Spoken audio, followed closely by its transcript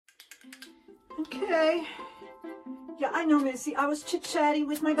Okay. Yeah, I know, Missy. I was chit-chatting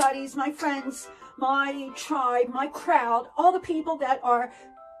with my buddies, my friends, my tribe, my crowd, all the people that are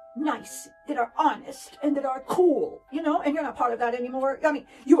nice, that are honest, and that are cool, you know, and you're not part of that anymore. I mean,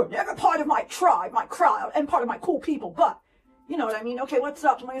 you were never part of my tribe, my crowd, and part of my cool people, but, you know what I mean? Okay, what's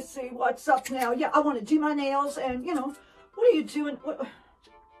up, Missy? What's up now? Yeah, I want to do my nails, and, you know, what are you doing? What?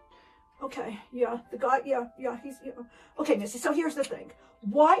 Okay, yeah, the guy, yeah, he's, you know. Okay, Missy, so here's the thing.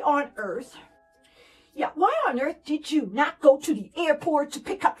 Why on earth did you not go to the airport to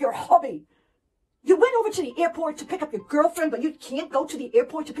pick up your hubby? You went over to the airport to pick up your girlfriend, but you can't go to the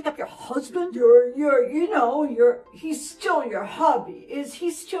airport to pick up your husband? He's still your hubby. Is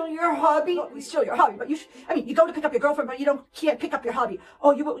he still your hubby? No, he's still your hubby, but you go to pick up your girlfriend, but can't pick up your hubby.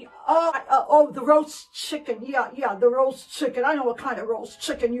 Oh, the roast chicken. Yeah, the roast chicken. I know what kind of roast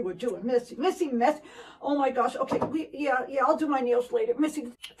chicken you were doing, Missy. Oh my gosh. Okay, I'll do my nails later.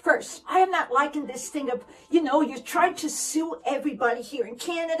 Missy, first, I am not liking this thing of, you're trying to sue everybody here in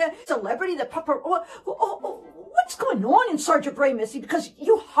Canada. Celebrity, the pupper. What's going on inside your brain, Missy? Because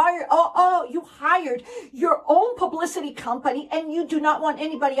you hired your own publicity company, and you do not want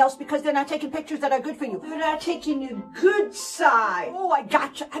anybody else because they're not taking pictures that are good for you. They're not taking the good side. Oh, I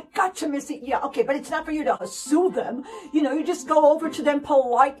gotcha, Missy. Yeah, okay, but it's not for you to sue them. You just go over to them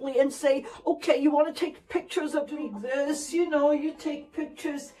politely and say, okay, you want to take pictures of this, you take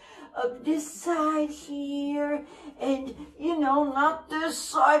pictures of this side here, and not this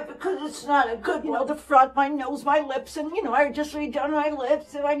side because it's not a good one. The front, my nose, my lips, and I just redone my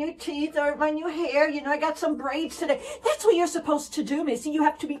lips and my new teeth or my new hair. I got some braids today. That's what you're supposed to do, Missy. You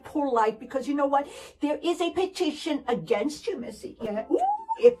have to be polite because you know what? There is a petition against you, Missy. Yeah. Ooh.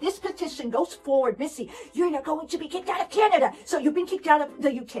 If this petition goes forward, Missy, you're not going to be kicked out of Canada. So you've been kicked out of the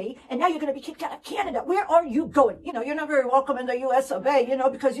UK, and now you're going to be kicked out of Canada. Where are you going? You're not very welcome in the US of A,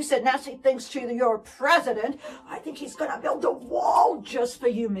 because you said nasty things to your president. I think he's going to build a wall just for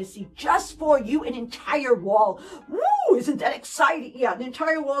you, Missy. Just for you, an entire wall. Woo! Isn't that exciting? Yeah, the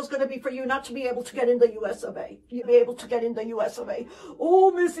entire wall is going to be for you not to be able to get in the US of A. You'll be able to get in the US of A. Oh,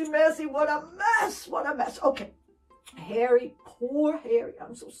 Missy, what a mess. What a mess. Okay. Harry, poor Harry.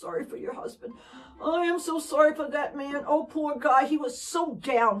 I'm so sorry for your husband. I am so sorry for that man. Oh, poor guy. He was so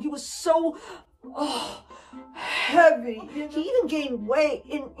down. He was so heavy. He even gained weight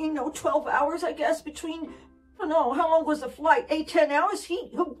in 12 hours, I guess, between, I don't know, how long was the flight? 8-10 hours?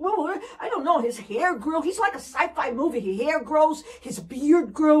 I don't know, his hair grew. He's like a sci-fi movie. His hair grows, his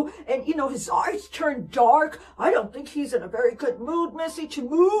beard grew, and, his eyes turned dark. I don't think he's in a very good mood, Missy, to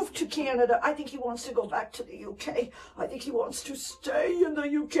move to Canada. I think he wants to go back to the UK. I think he wants to stay in the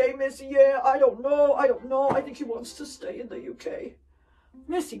UK, Missy. Yeah, I don't know. I think he wants to stay in the UK.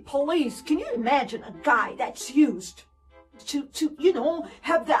 Missy, please, can you imagine a guy that's used to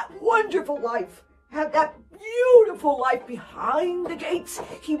have that wonderful life? Have that beautiful life behind the gates.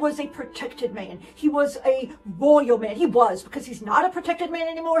 He was a protected man. He was a royal man. He was, because he's not a protected man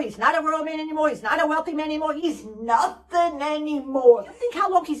anymore. He's not a royal man anymore. He's not a wealthy man anymore. He's nothing anymore. You think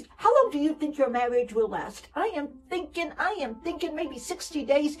how long do you think your marriage will last? I am thinking maybe 60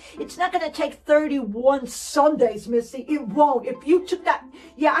 days. It's not going to take 31 Sundays, Missy. It won't. If you took that,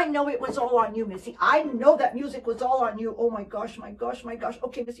 yeah, I know it was all on you, Missy. I know that music was all on you. Oh my gosh.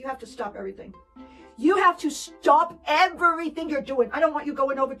 Okay, Missy, you have to stop everything. You have to stop everything you're doing. I don't want you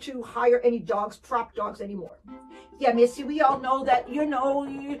going over to hire any dogs, prop dogs anymore. Yeah, Missy, we all know that,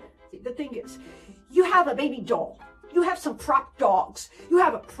 the thing is, you have a baby doll. You have some prop dogs. You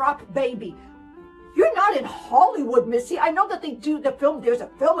have a prop baby. You're not in Hollywood, Missy. I know that they do the film. There's a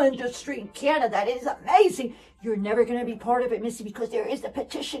film industry in Canada that is amazing. You're never going to be part of it, Missy, because there is a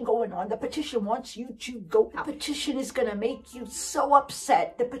petition going on. The petition wants you to go out. The petition is going to make you so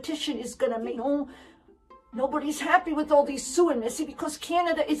upset. The petition is going to make, nobody's happy with all these suing, Missy, because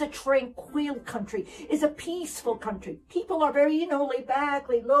Canada is a tranquil country, is a peaceful country. People are very, laid back,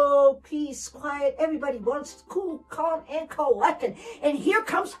 laid low, peace, quiet. Everybody wants cool, calm, and collected. And here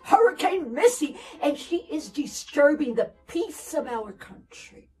comes Hurricane Missy, and she is disturbing the peace of our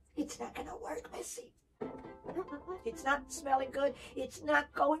country. It's not going to work, Missy. It's not smelling good. It's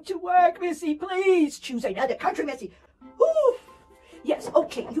not going to work, Missy. Please choose another country, Missy. Ooh. Yes,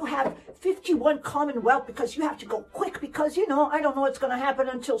 okay, you have 51 Commonwealth because you have to go quick because, I don't know what's going to happen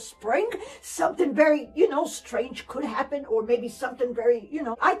until spring. Something very, strange could happen, or maybe something very,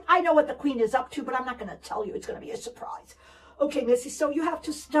 I know what the Queen is up to, but I'm not going to tell you. It's going to be a surprise. Okay, Missy, so you have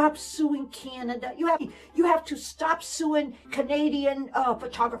to stop suing Canada. You have to stop suing Canadian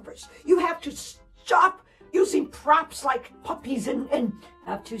photographers. You have to stop using props like puppies and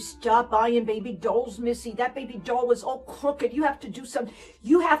have to stop buying baby dolls, Missy. That baby doll is all crooked. You have to do some,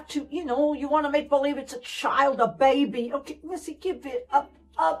 you have to, you know, you want to make believe it's a child, a baby. Okay, Missy, give it up,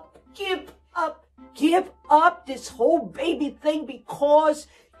 give up this whole baby thing because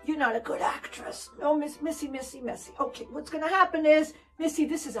you're not a good actress. No, Missy. Okay, what's going to happen is, Missy,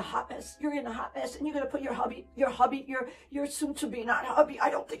 this is a hot mess. You're in a hot mess, and you're going to put your soon-to-be not hubby. I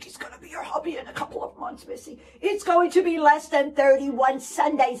don't think he's going to be your hubby in a couple of months, Missy. It's going to be less than 31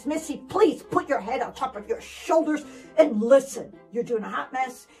 Sundays. Missy, please put your head on top of your shoulders and listen. You're doing a hot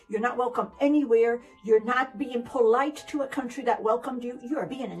mess. You're not welcome anywhere. You're not being polite to a country that welcomed you. You are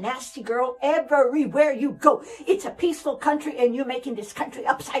being a nasty girl everywhere you go. It's a peaceful country, and you're making this country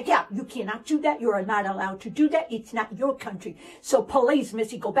upside down. You cannot do that. You are not allowed to do that. It's not your country. So please,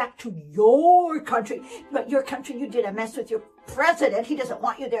 Missy, go back to your country. But your country, you did a mess with your president. He doesn't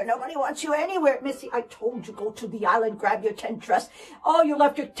want you there. Nobody wants you anywhere. Missy, I told you, go to the island, grab your tent dress. Oh, you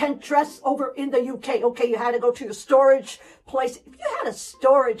left your tent dress over in the UK. Okay, you had to go to your storage place. If you had a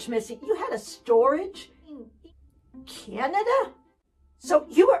storage, Missy, you had a storage in Canada? So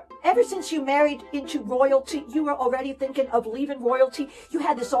you were, ever since you married into royalty, you were already thinking of leaving royalty? You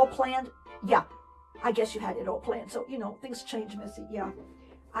had this all planned? Yeah, I guess you had it all planned. So, you know, things change, Missy. Yeah.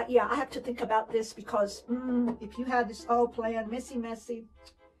 I have to think about this because if you had this all planned, Missy,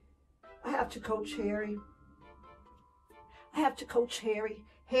 I have to coach Harry. Harry,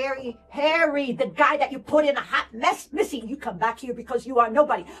 the guy that you put in a hot mess. Missy, you come back here because you are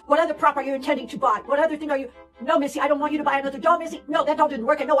nobody. What other prop are you intending to buy? What other thing are you? No, Missy, I don't want you to buy another doll, Missy. No, that doll didn't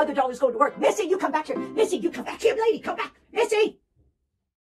work and no other doll is going to work. Missy, you come back here. Missy, you come back here, lady. Come back. Missy.